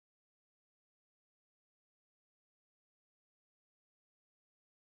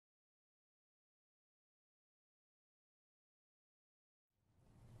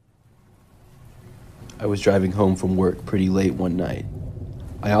I was driving home from work pretty late one night.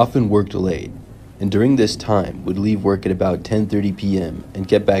 I often worked late, and during this time would leave work at about 10:30 p.m. and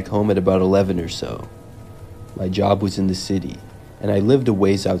get back home at about 11 or so. My job was in the city, and I lived a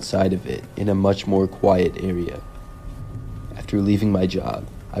ways outside of it in a much more quiet area. After leaving my job,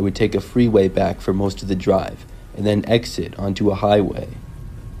 I would take a freeway back for most of the drive and then exit onto a highway.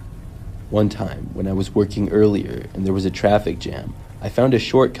 One time, when I was working earlier and there was a traffic jam, I found a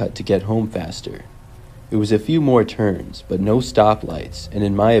shortcut to get home faster. It was a few more turns, but no stoplights, and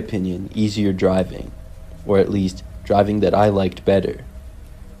in my opinion, easier driving, or at least driving that I liked better.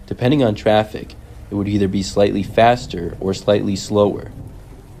 Depending on traffic, it would either be slightly faster or slightly slower.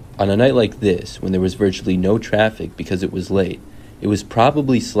 On a night like this, when there was virtually no traffic because it was late, it was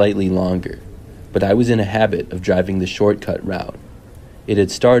probably slightly longer, but I was in a habit of driving the shortcut route. It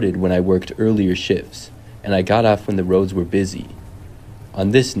had started when I worked earlier shifts, and I got off when the roads were busy.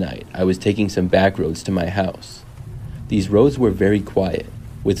 On this night, I was taking some back roads to my house. These roads were very quiet,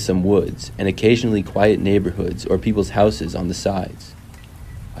 with some woods and occasionally quiet neighborhoods or people's houses on the sides.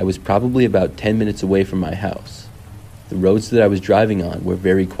 I was probably about 10 minutes away from my house. The roads that I was driving on were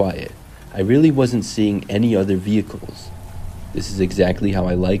very quiet. I really wasn't seeing any other vehicles. This is exactly how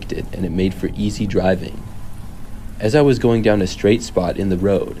I liked it, and it made for easy driving. As I was going down a straight spot in the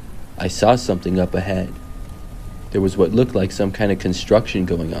road, I saw something up ahead. There was what looked like some kind of construction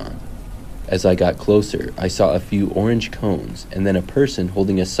going on. As I got closer, I saw a few orange cones and then a person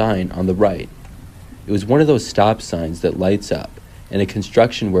holding a sign on the right. It was one of those stop signs that lights up, and a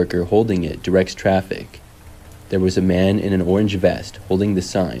construction worker holding it directs traffic. There was a man in an orange vest holding the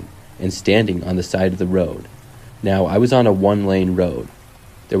sign and standing on the side of the road. Now, I was on a one-lane road.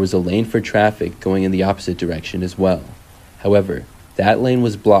 There was a lane for traffic going in the opposite direction as well. However, that lane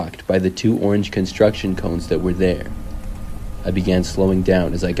was blocked by the two orange construction cones that were there. I began slowing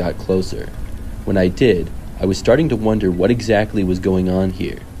down as I got closer. When I did, I was starting to wonder what exactly was going on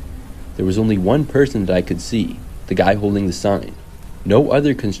here. There was only one person that I could see, the guy holding the sign. No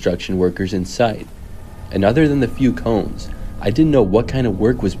other construction workers in sight. And other than the few cones, I didn't know what kind of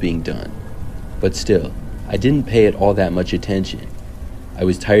work was being done. But still, I didn't pay it all that much attention. I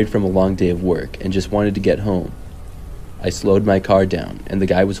was tired from a long day of work and just wanted to get home. I slowed my car down, and the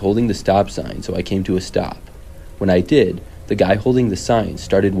guy was holding the stop sign, so I came to a stop. When I did, the guy holding the sign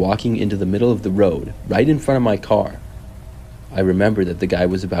started walking into the middle of the road, right in front of my car. I remember that the guy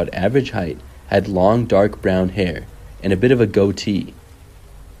was about average height, had long dark brown hair, and a bit of a goatee.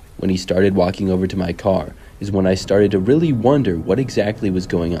 When he started walking over to my car is when I started to really wonder what exactly was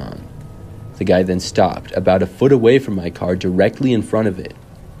going on. The guy then stopped about a foot away from my car directly in front of it.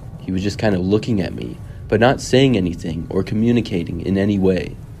 He was just kind of looking at me, but not saying anything or communicating in any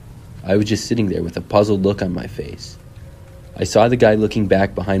way. I was just sitting there with a puzzled look on my face. I saw the guy looking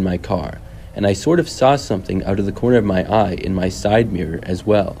back behind my car, and I sort of saw something out of the corner of my eye in my side mirror as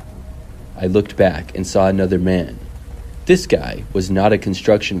well. I looked back and saw another man. This guy was not a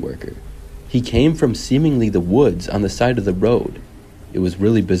construction worker. He came from seemingly the woods on the side of the road. It was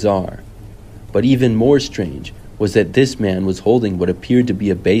really bizarre. But even more strange was that this man was holding what appeared to be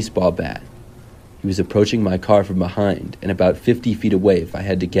a baseball bat. He was approaching my car from behind and about 50 feet away if I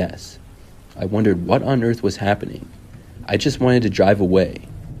had to guess. I wondered what on earth was happening. I just wanted to drive away.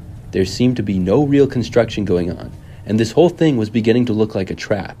 There seemed to be no real construction going on, and this whole thing was beginning to look like a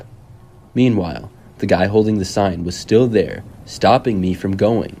trap. Meanwhile, the guy holding the sign was still there, stopping me from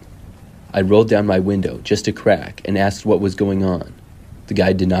going. I rolled down my window just a crack and asked what was going on. The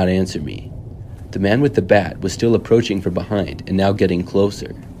guy did not answer me. The man with the bat was still approaching from behind and now getting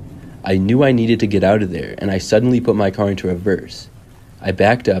closer. I knew I needed to get out of there, and I suddenly put my car into reverse. I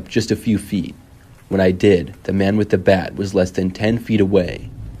backed up just a few feet. When I did, the man with the bat was less than 10 feet away.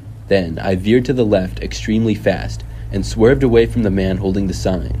 Then I veered to the left extremely fast and swerved away from the man holding the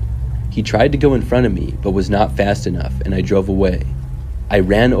sign. He tried to go in front of me, but was not fast enough, and I drove away. I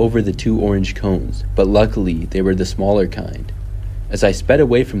ran over the two orange cones, but luckily they were the smaller kind. As I sped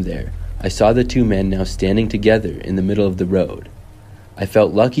away from there, I saw the two men now standing together in the middle of the road. I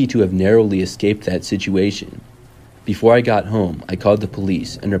felt lucky to have narrowly escaped that situation. Before I got home, I called the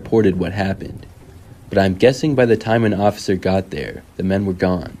police and reported what happened. But I'm guessing by the time an officer got there, the men were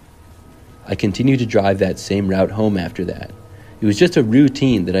gone. I continued to drive that same route home after that. It was just a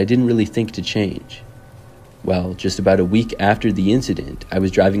routine that I didn't really think to change. Well, just about a week after the incident, I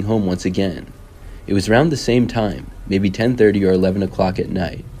was driving home once again. It was around the same time, maybe 10:30 or 11 o'clock at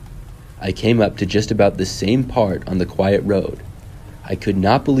night. I came up to just about the same part on the quiet road. I could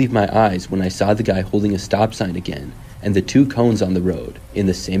not believe my eyes when I saw the guy holding a stop sign again and the two cones on the road in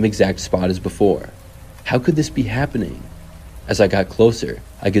the same exact spot as before. How could this be happening? As I got closer,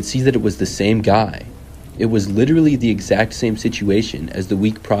 I could see that it was the same guy. It was literally the exact same situation as the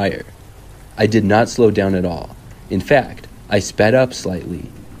week prior. I did not slow down at all. In fact, I sped up slightly.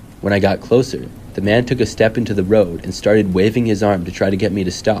 When I got closer, the man took a step into the road and started waving his arm to try to get me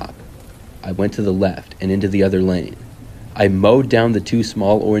to stop. I went to the left and into the other lane. I mowed down the 2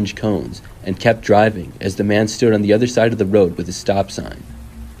 small orange cones and kept driving as the man stood on the other side of the road with his stop sign.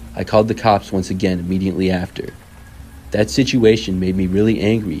 I called the cops once again immediately after. That situation made me really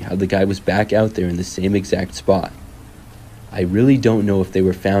angry how the guy was back out there in the same exact spot. I really don't know if they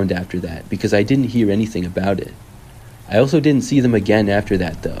were found after that because I didn't hear anything about it. I also didn't see them again after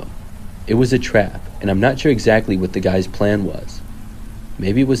that though. It was a trap, and I'm not sure exactly what the guy's plan was.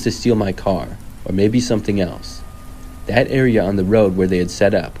 Maybe it was to steal my car, or maybe something else. That area on the road where they had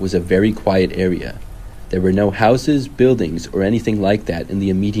set up was a very quiet area. There were no houses, buildings, or anything like that in the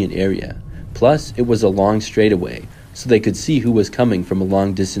immediate area. Plus, it was a long straightaway, so they could see who was coming from a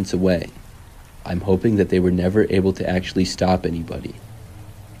long distance away. I'm hoping that they were never able to actually stop anybody.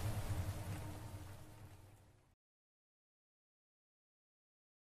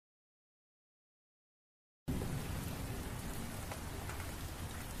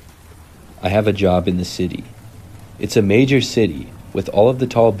 I have a job in the city. It's a major city with all of the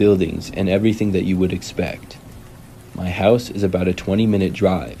tall buildings and everything that you would expect. My house is about a 20-minute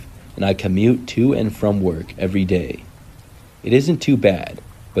drive, and I commute to and from work every day. It isn't too bad,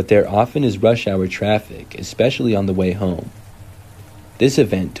 but there often is rush hour traffic, especially on the way home. This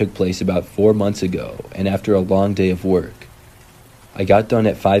event took place about 4 months ago, and after a long day of work. I got done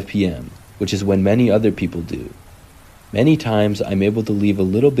at 5 p.m., which is when many other people do. Many times I'm able to leave a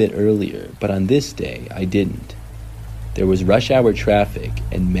little bit earlier, but on this day I didn't. There was rush hour traffic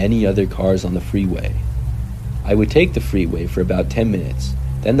and many other cars on the freeway. I would take the freeway for about 10 minutes,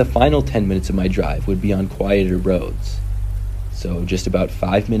 then the final 10 minutes of my drive would be on quieter roads. So just about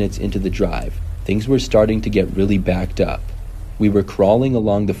 5 minutes into the drive, things were starting to get really backed up. We were crawling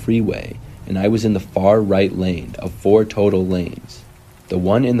along the freeway, and I was in the far right lane of 4 total lanes. The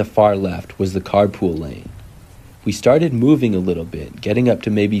one in the far left was the carpool lane. We started moving a little bit, getting up to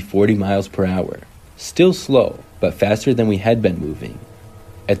maybe 40 miles per hour. Still slow, but faster than we had been moving.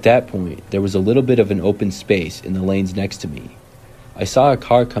 At that point, there was a little bit of an open space in the lanes next to me. I saw a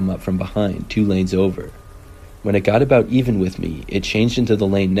car come up from behind 2 lanes over. When it got about even with me, it changed into the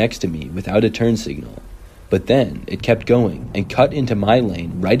lane next to me without a turn signal. But then, it kept going and cut into my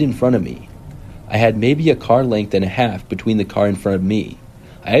lane right in front of me. I had maybe a car length and a half between the car in front of me.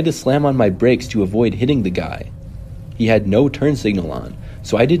 I had to slam on my brakes to avoid hitting the guy. He had no turn signal on,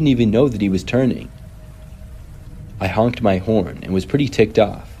 so I didn't even know that he was turning. I honked my horn and was pretty ticked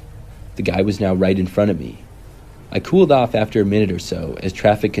off. The guy was now right in front of me. I cooled off after a minute or so as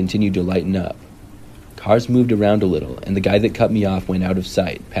traffic continued to lighten up. Cars moved around a little, and the guy that cut me off went out of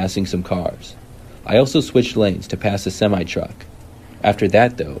sight, passing some cars. I also switched lanes to pass a semi-truck. After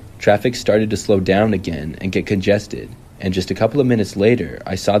that, though, traffic started to slow down again and get congested, and just a couple of minutes later,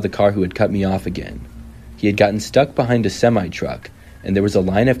 I saw the car who had cut me off again. He had gotten stuck behind a semi-truck, and there was a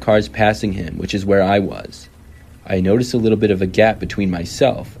line of cars passing him, which is where I was. I noticed a little bit of a gap between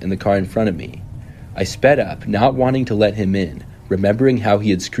myself and the car in front of me. I sped up, not wanting to let him in, remembering how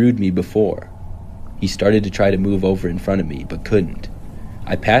he had screwed me before. He started to try to move over in front of me, but couldn't.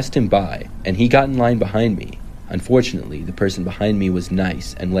 I passed him by, and he got in line behind me. Unfortunately, the person behind me was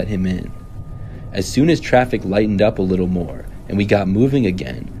nice and let him in. As soon as traffic lightened up a little more, and we got moving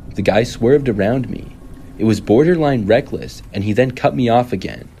again, the guy swerved around me. It was borderline reckless, and he then cut me off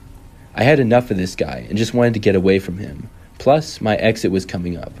again. I had enough of this guy and just wanted to get away from him. Plus, my exit was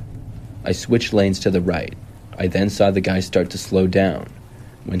coming up. I switched lanes to the right. I then saw the guy start to slow down.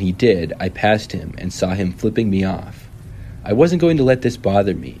 When he did, I passed him and saw him flipping me off. I wasn't going to let this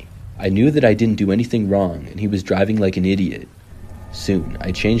bother me. I knew that I didn't do anything wrong, and he was driving like an idiot. Soon,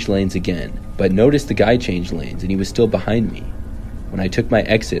 I changed lanes again, but noticed the guy changed lanes and he was still behind me. When I took my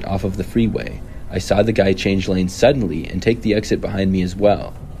exit off of the freeway, I saw the guy change lanes suddenly and take the exit behind me as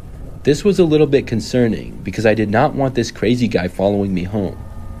well. This was a little bit concerning because I did not want this crazy guy following me home.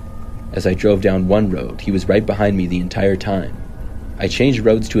 As I drove down one road, he was right behind me the entire time. I changed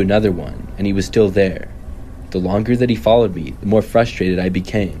roads to another one, and he was still there. The longer that he followed me, the more frustrated I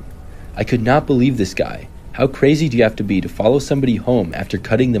became. I could not believe this guy. How crazy do you have to be to follow somebody home after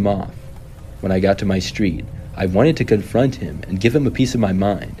cutting them off? When I got to my street, I wanted to confront him and give him a piece of my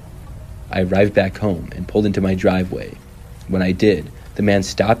mind. I arrived back home and pulled into my driveway. When I did, the man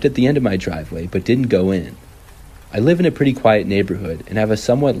stopped at the end of my driveway but didn't go in. I live in a pretty quiet neighborhood and have a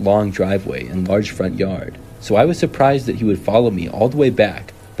somewhat long driveway and large front yard, so I was surprised that he would follow me all the way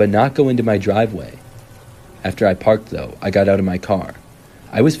back but not go into my driveway. After I parked though, I got out of my car.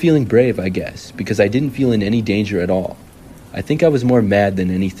 I was feeling brave, I guess, because I didn't feel in any danger at all. I think I was more mad than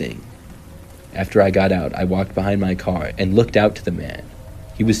anything. After I got out, I walked behind my car and looked out to the man.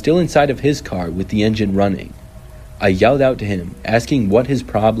 He was still inside of his car with the engine running. I yelled out to him, asking what his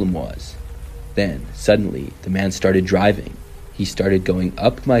problem was. Then, suddenly, the man started driving. He started going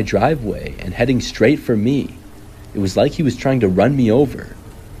up my driveway and heading straight for me. It was like he was trying to run me over.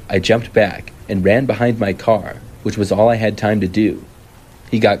 I jumped back and ran behind my car, which was all I had time to do.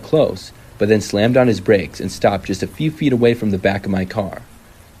 He got close, but then slammed on his brakes and stopped just a few feet away from the back of my car.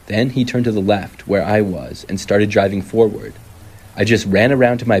 Then he turned to the left, where I was, and started driving forward. I just ran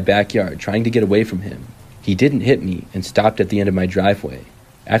around to my backyard, trying to get away from him. He didn't hit me and stopped at the end of my driveway.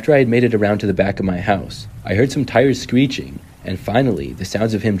 After I had made it around to the back of my house, I heard some tires screeching, and finally, the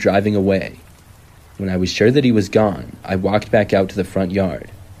sounds of him driving away. When I was sure that he was gone, I walked back out to the front yard.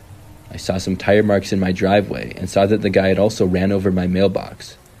 I saw some tire marks in my driveway and saw that the guy had also ran over my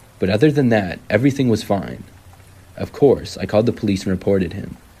mailbox. But other than that, everything was fine. Of course, I called the police and reported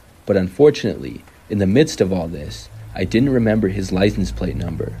him. But unfortunately, in the midst of all this, I didn't remember his license plate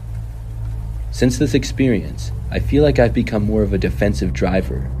number. Since this experience, I feel like I've become more of a defensive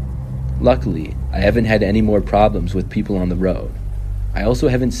driver. Luckily, I haven't had any more problems with people on the road. I also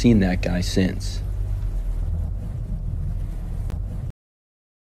haven't seen that guy since.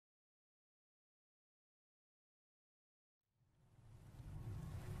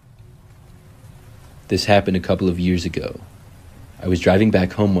 This happened a couple of years ago. I was driving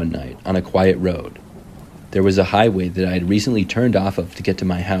back home one night on a quiet road. There was a highway that I had recently turned off of to get to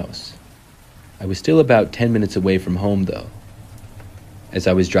my house. I was still about 10 minutes away from home though. As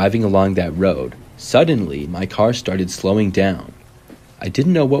I was driving along that road, suddenly my car started slowing down. I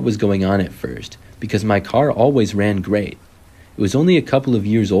didn't know what was going on at first because my car always ran great. It was only a couple of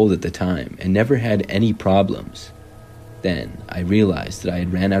years old at the time and never had any problems. Then I realized that I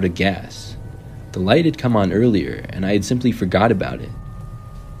had ran out of gas. The light had come on earlier, and I had simply forgot about it.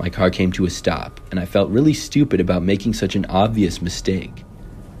 My car came to a stop, and I felt really stupid about making such an obvious mistake.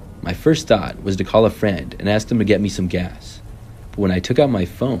 My first thought was to call a friend and ask them to get me some gas. But when I took out my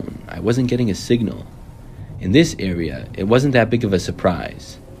phone, I wasn't getting a signal. In this area, it wasn't that big of a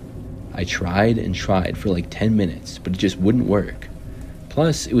surprise. I tried and tried for like 10 minutes, but it just wouldn't work.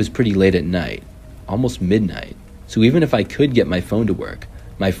 Plus, it was pretty late at night, almost midnight, so even if I could get my phone to work,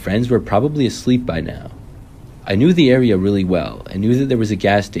 my friends were probably asleep by now. I knew the area really well and knew that there was a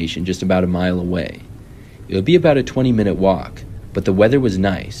gas station just about a mile away. It would be about a 20-minute walk, but the weather was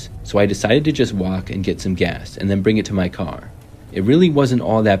nice, so I decided to just walk and get some gas and then bring it to my car. It really wasn't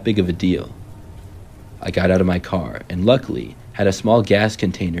all that big of a deal. I got out of my car and luckily had a small gas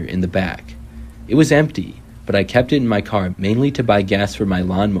container in the back. It was empty, but I kept it in my car mainly to buy gas for my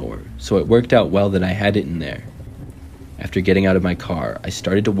lawnmower, so it worked out well that I had it in there. After getting out of my car, I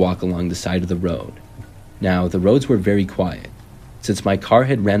started to walk along the side of the road. Now, the roads were very quiet. Since my car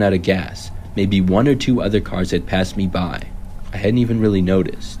had ran out of gas, maybe 1 or 2 other cars had passed me by. I hadn't even really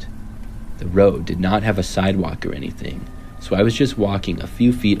noticed. The road did not have a sidewalk or anything, so I was just walking a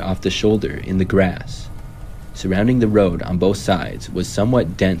few feet off the shoulder in the grass. Surrounding the road on both sides was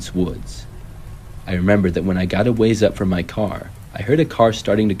somewhat dense woods. I remember that when I got a ways up from my car, I heard a car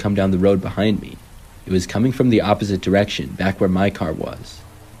starting to come down the road behind me. It was coming from the opposite direction, back where my car was.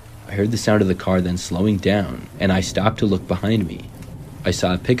 I heard the sound of the car then slowing down, and I stopped to look behind me. I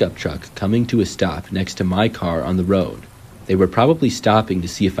saw a pickup truck coming to a stop next to my car on the road. They were probably stopping to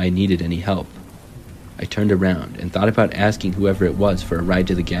see if I needed any help. I turned around and thought about asking whoever it was for a ride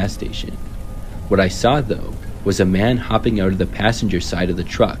to the gas station. What I saw, though, was a man hopping out of the passenger side of the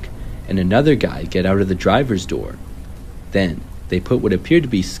truck and another guy get out of the driver's door. Then, they put what appeared to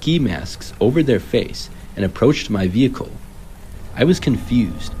be ski masks over their face and approached my vehicle. I was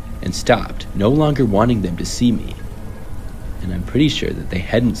confused and stopped, no longer wanting them to see me. And I'm pretty sure that they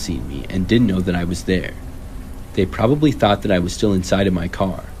hadn't seen me and didn't know that I was there. They probably thought that I was still inside of my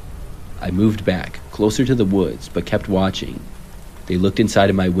car. I moved back, closer to the woods, but kept watching. They looked inside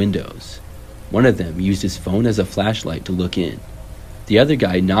of my windows. One of them used his phone as a flashlight to look in. The other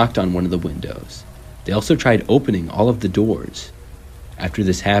guy knocked on one of the windows. They also tried opening all of the doors. After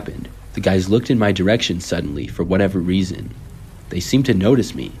this happened, the guys looked in my direction suddenly for whatever reason. They seemed to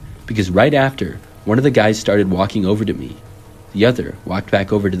notice me, because right after, one of the guys started walking over to me. The other walked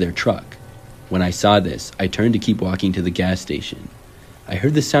back over to their truck. When I saw this, I turned to keep walking to the gas station. I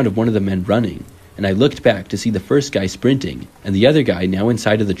heard the sound of one of the men running, and I looked back to see the first guy sprinting, and the other guy now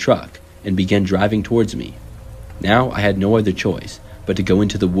inside of the truck, and began driving towards me. Now I had no other choice but to go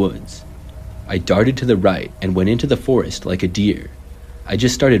into the woods. I darted to the right and went into the forest like a deer. I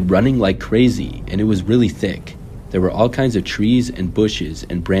just started running like crazy, and it was really thick. There were all kinds of trees and bushes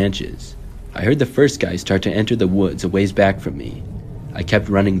and branches. I heard the first guy start to enter the woods a ways back from me. I kept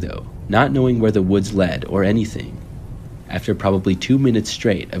running though, not knowing where the woods led or anything. After probably 2 minutes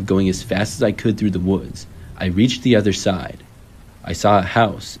straight of going as fast as I could through the woods, I reached the other side. I saw a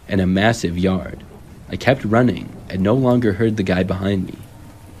house and a massive yard. I kept running and no longer heard the guy behind me.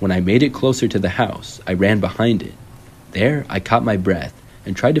 When I made it closer to the house, I ran behind it. There, I caught my breath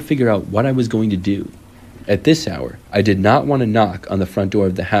and tried to figure out what I was going to do. At this hour, I did not want to knock on the front door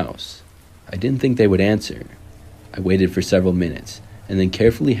of the house. I didn't think they would answer. I waited for several minutes and then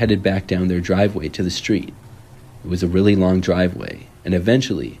carefully headed back down their driveway to the street. It was a really long driveway, and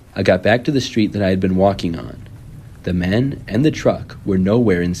eventually, I got back to the street that I had been walking on. The men and the truck were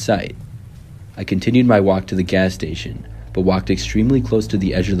nowhere in sight. I continued my walk to the gas station, but walked extremely close to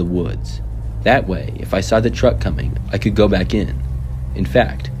the edge of the woods. That way, if I saw the truck coming, I could go back in. In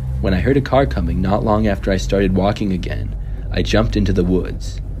fact, when I heard a car coming not long after I started walking again, I jumped into the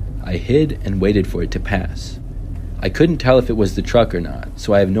woods. I hid and waited for it to pass. I couldn't tell if it was the truck or not,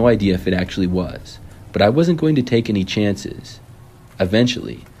 so I have no idea if it actually was, but I wasn't going to take any chances.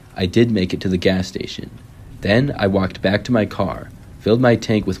 Eventually, I did make it to the gas station. Then I walked back to my car, filled my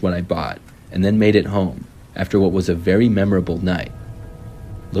tank with what I bought, and then made it home, after what was a very memorable night.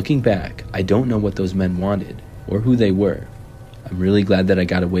 Looking back, I don't know what those men wanted, or who they were. I'm really glad that I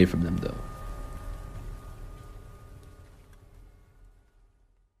got away from them though.